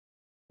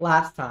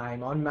Last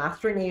time on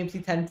Mastering AMC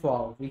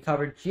 1012, we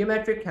covered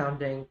geometric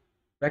counting,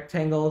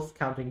 rectangles,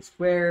 counting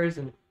squares,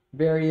 and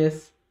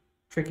various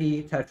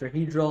tricky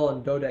tetrahedral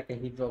and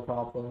dodecahedral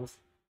problems.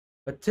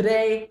 But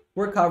today,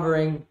 we're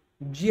covering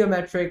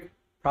geometric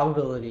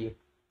probability.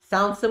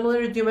 Sounds similar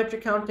to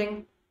geometric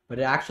counting, but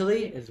it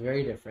actually is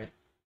very different.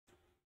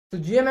 So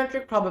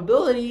geometric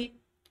probability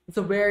is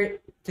a way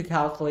to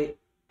calculate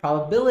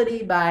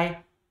probability by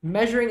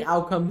measuring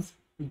outcomes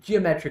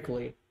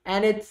geometrically.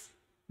 And it's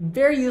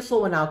very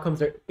useful when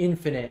outcomes are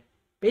infinite.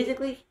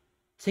 Basically,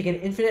 taking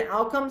infinite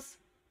outcomes,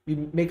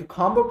 you make a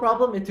combo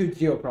problem into a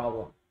geo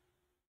problem.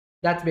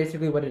 That's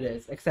basically what it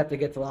is, except it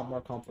gets a lot more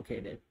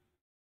complicated.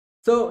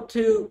 So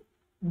to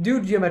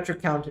do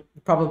geometric count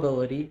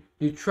probability,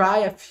 you try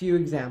a few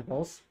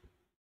examples,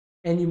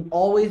 and you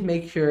always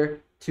make sure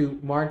to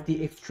mark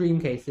the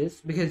extreme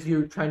cases because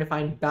you're trying to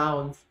find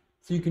bounds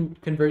so you can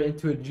convert it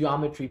into a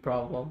geometry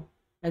problem.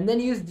 And then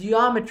use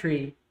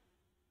geometry,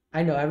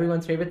 I know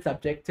everyone's favorite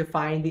subject, to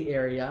find the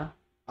area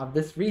of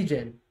this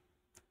region.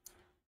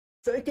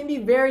 So it can be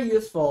very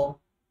useful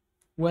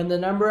when the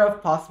number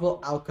of possible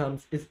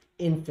outcomes is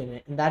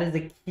infinite, and that is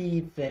a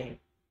key thing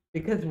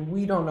because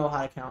we don't know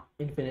how to count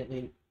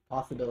infinitely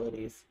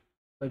possibilities,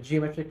 but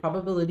geometric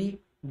probability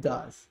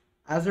does.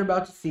 As we're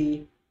about to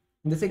see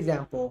in this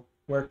example,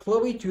 where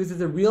Chloe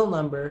chooses a real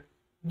number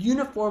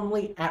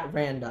uniformly at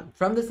random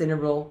from this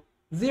interval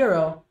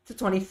 0 to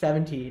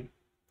 2017.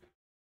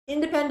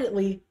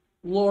 Independently,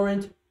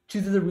 Laurent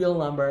chooses a real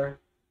number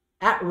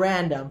at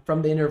random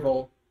from the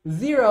interval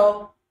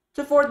 0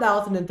 to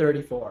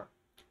 4034.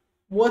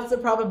 What's the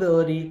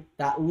probability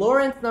that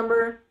Laurent's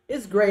number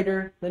is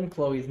greater than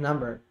Chloe's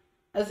number?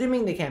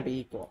 Assuming they can't be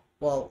equal.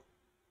 Well,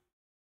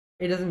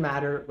 it doesn't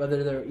matter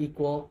whether they're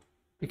equal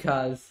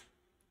because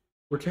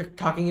we're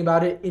talking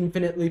about an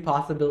infinitely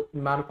possible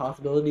amount of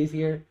possibilities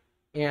here,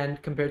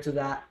 and compared to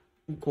that,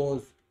 equal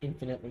is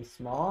infinitely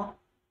small.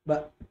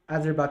 But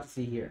as we're about to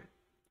see here,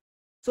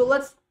 so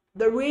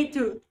the way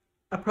to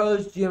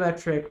approach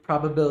geometric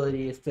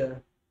probability is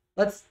to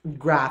let's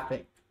graph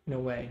it in a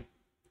way.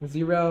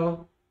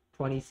 0,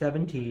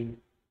 2017,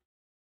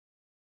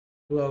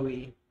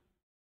 Chloe,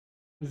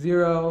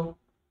 0,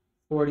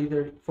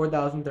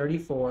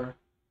 4034,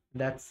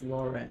 that's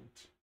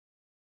Laurent.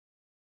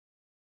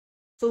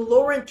 So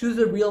Laurent chooses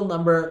a real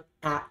number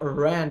at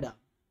random,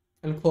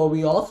 and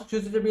Chloe also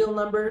chooses a real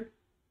number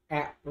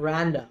at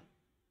random.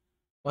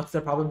 What's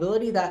the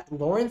probability that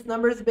Laurent's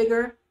number is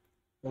bigger?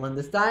 Well, in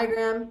this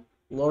diagram,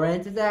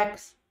 Laurent is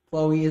x,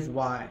 Chloe is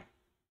y.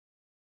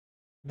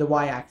 The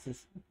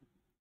y-axis,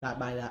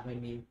 that I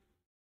mean.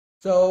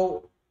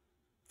 So,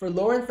 for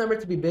Laurent's number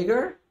to be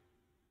bigger,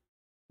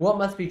 what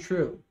must be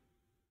true?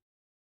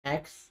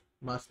 X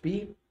must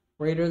be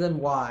greater than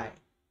y.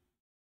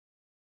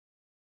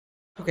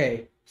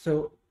 Okay,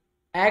 so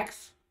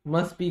x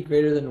must be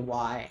greater than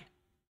y.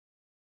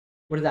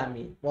 What does that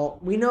mean? Well,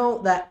 we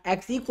know that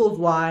x equals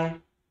y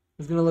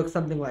is going to look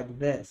something like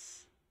this,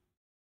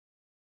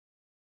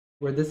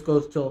 where this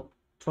goes till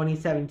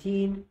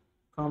 2017,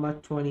 comma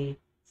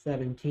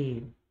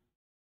 2017.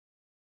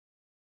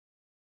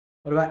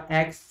 What about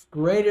x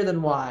greater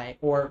than y,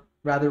 or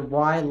rather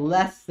y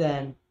less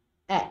than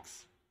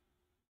x?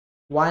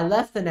 Y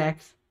less than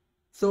x,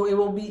 so it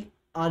will be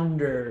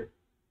under,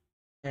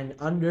 and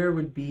under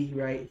would be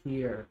right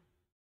here.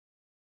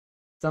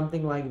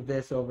 Something like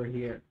this over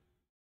here.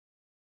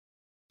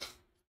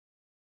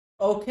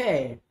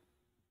 Okay.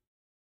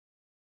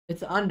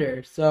 It's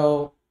under,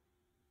 so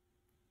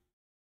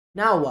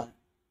now what?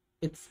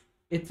 It's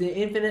an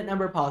infinite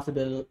number of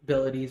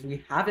possibilities.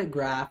 We have it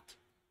graphed.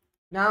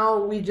 Now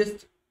we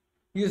just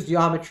use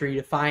geometry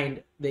to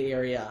find the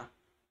area.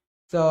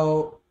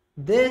 So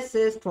this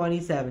is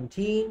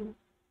 2017,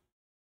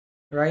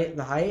 right?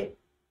 The height.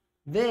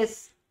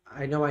 This,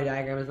 I know my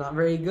diagram is not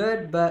very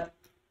good, but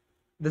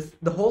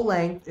the whole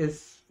length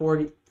is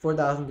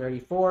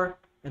 4034,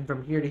 and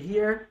from here to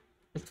here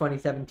is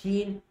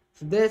 2017.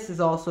 So this is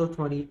also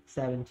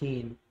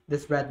 2017,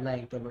 this red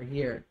length over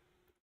here.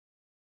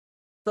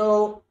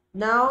 So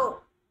now,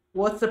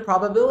 what's the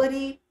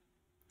probability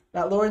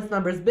that Laurent's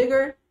number is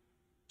bigger?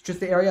 It's just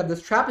the area of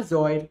this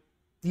trapezoid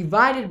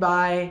divided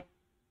by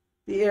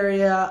the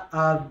area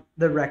of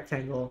the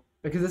rectangle,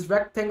 because this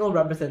rectangle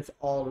represents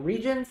all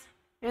regions,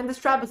 and this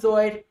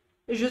trapezoid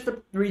is just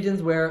the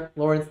regions where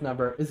Laurent's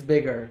number is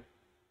bigger.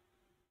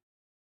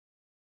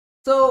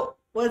 So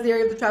what is the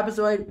area of the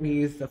trapezoid? We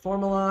use the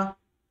formula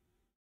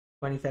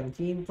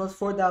 2017 plus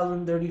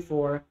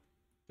 4034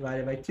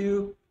 divided by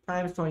 2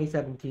 times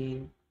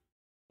 2017,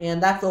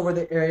 and that's over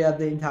the area of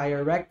the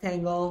entire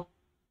rectangle.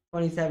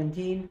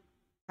 2017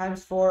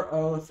 times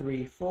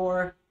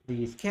 4034,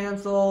 these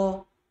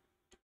cancel,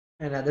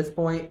 and at this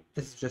point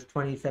this is just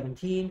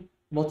 2017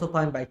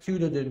 multiplying by 2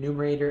 to the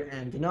numerator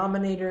and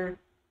denominator.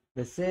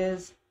 This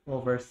is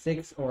over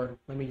 6, or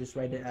let me just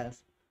write it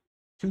as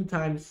 2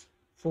 times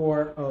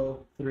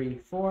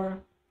 4034,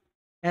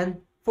 and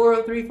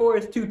 4034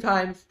 is 2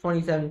 times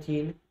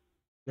 2017.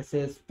 This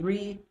is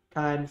 3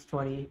 times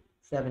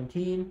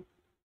 2017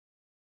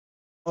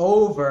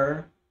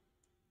 over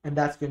and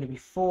that's going to be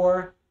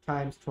 4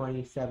 times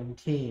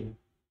 2017.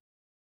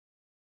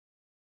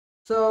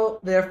 So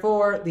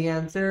therefore the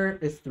answer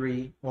is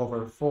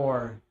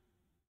 3/4.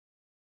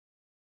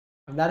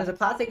 And that is a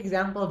classic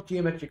example of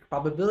geometric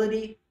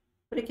probability,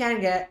 but it can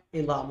get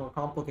a lot more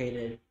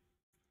complicated.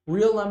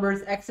 Real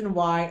numbers x and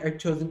y are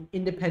chosen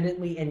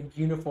independently and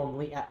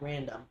uniformly at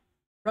random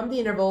from the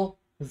interval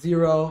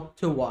 0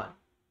 to 1.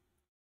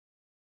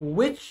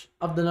 Which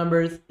of the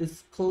numbers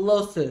is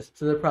closest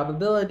to the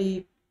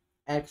probability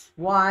x,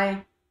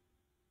 y,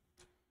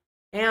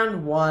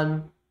 and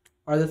 1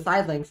 are the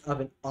side lengths of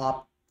an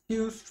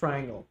obtuse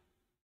triangle?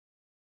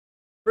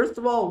 First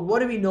of all, what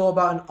do we know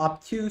about an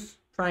obtuse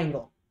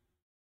triangle?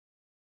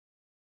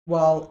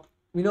 Well,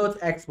 we know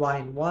it's x, y,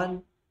 and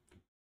 1.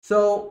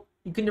 So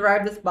you can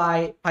derive this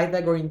by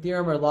Pythagorean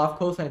theorem or law of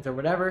cosines or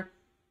whatever.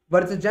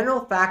 But it's a general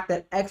fact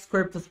that x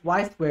squared plus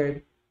y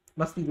squared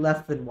must be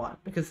less than 1.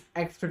 Because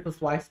x squared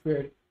plus y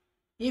squared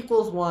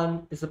equals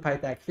 1 is the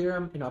Pythag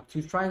theorem. An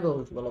obtuse triangle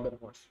is a little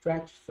bit more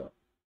stretched. So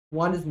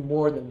 1 is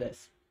more than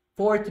this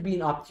for it to be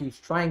an obtuse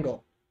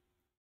triangle.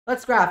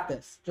 Let's graph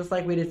this, just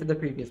like we did for the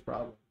previous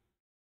problem.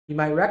 You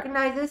might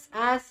recognize this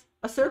as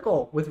a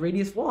circle with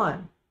radius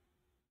 1.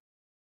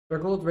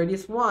 Circle with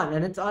radius 1,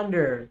 and it's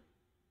under,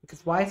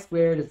 because y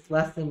squared is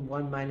less than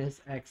 1 minus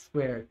x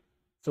squared.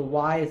 So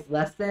y is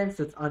less than,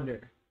 so it's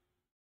under.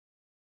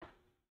 You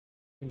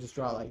can just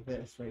draw like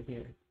this right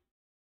here,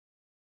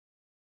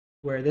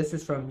 where this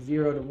is from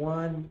 0 to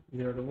 1,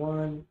 0 to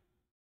 1.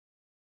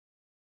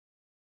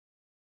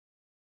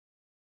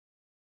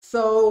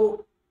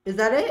 So is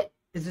that it?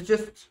 Is it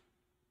just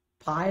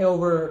pi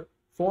over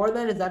 4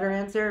 then? Is that our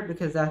answer?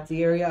 Because that's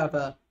the area of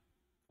a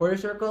quarter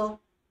circle?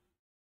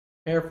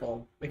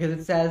 Careful, because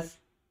it says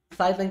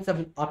side lengths of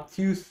an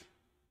obtuse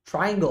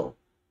triangle.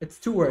 It's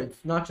 2 words,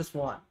 not just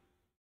 1.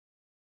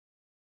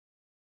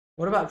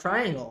 What about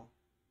triangle?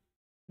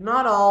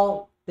 Not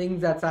all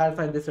things that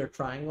satisfy this are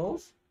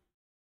triangles.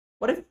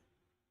 What if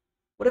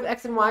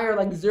x and y are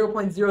like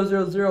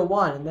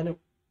 0.0001 and then it would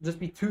just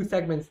be 2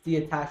 segments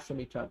detached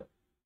from each other?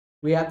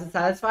 We have to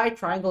satisfy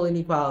triangle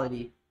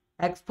inequality.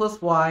 X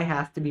plus y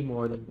has to be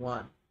more than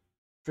 1.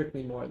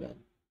 Strictly more than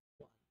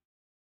 1.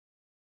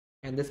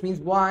 And this means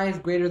y is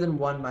greater than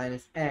 1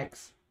 minus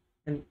x.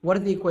 And what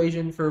is the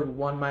equation for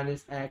 1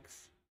 minus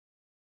x?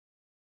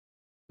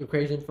 The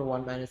equation for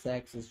 1 minus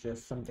x is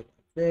just something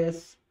like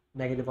this.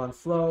 -1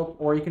 slope.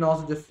 Or you can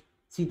also just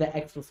see that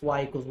x plus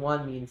y equals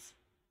 1 means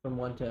from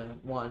 1 to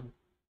 1.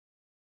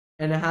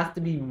 And it has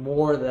to be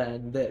more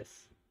than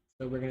this.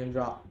 So we're going to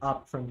draw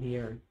up from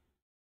here.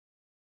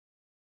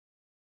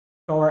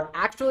 So our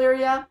actual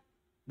area,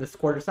 this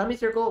quarter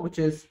semicircle, which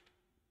is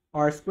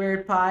r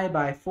squared pi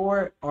by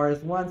 4, r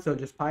is 1, so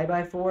just pi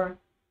by 4,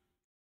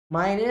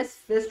 minus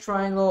this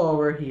triangle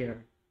over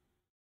here.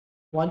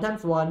 1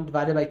 times 1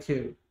 divided by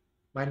 2,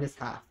 minus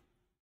half.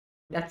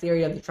 That's the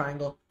area of the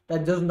triangle.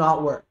 That does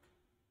not work.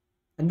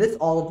 And this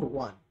all over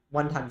 1,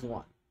 1 times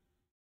 1.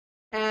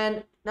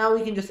 And now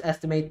we can just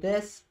estimate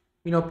this.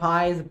 You know,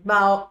 pi is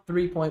about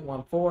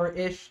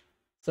 3.14-ish.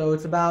 So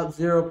it's about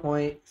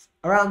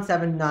around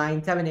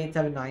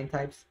 7879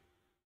 types.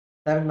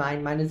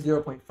 79 minus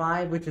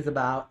 0.5, which is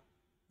about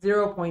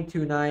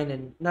 0.29,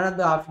 and none of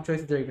the option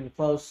choices are even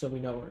close, so we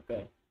know we're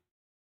good.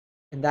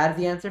 And that is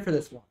the answer for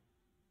this one.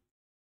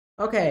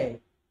 Okay,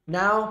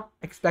 now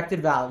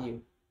expected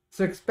value.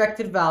 So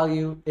expected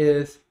value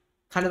is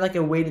kind of like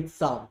a weighted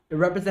sum. It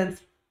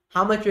represents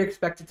how much you're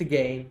expected to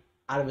gain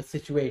out of a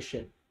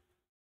situation.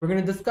 We're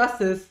going to discuss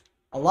this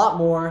a lot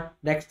more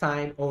next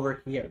time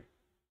over here.